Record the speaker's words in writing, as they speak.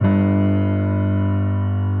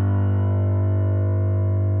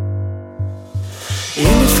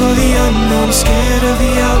for the unknown, scared of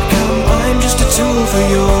the outcome. I'm just a tool for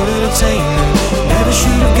your entertainment. Never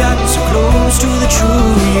should have gotten so close to the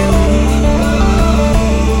true you.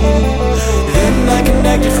 Then I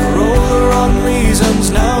connected for all the wrong reasons.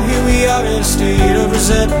 Now here we are in a state of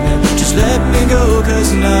resentment. Just let me go,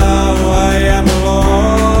 'cause now I am lost.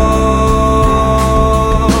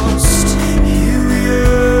 Here we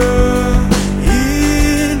are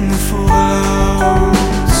in the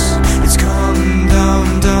fallouts. It's come down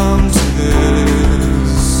to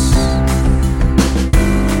this.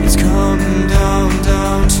 It's come down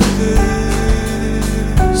to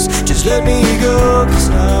this. Just let me go, 'cause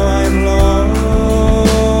now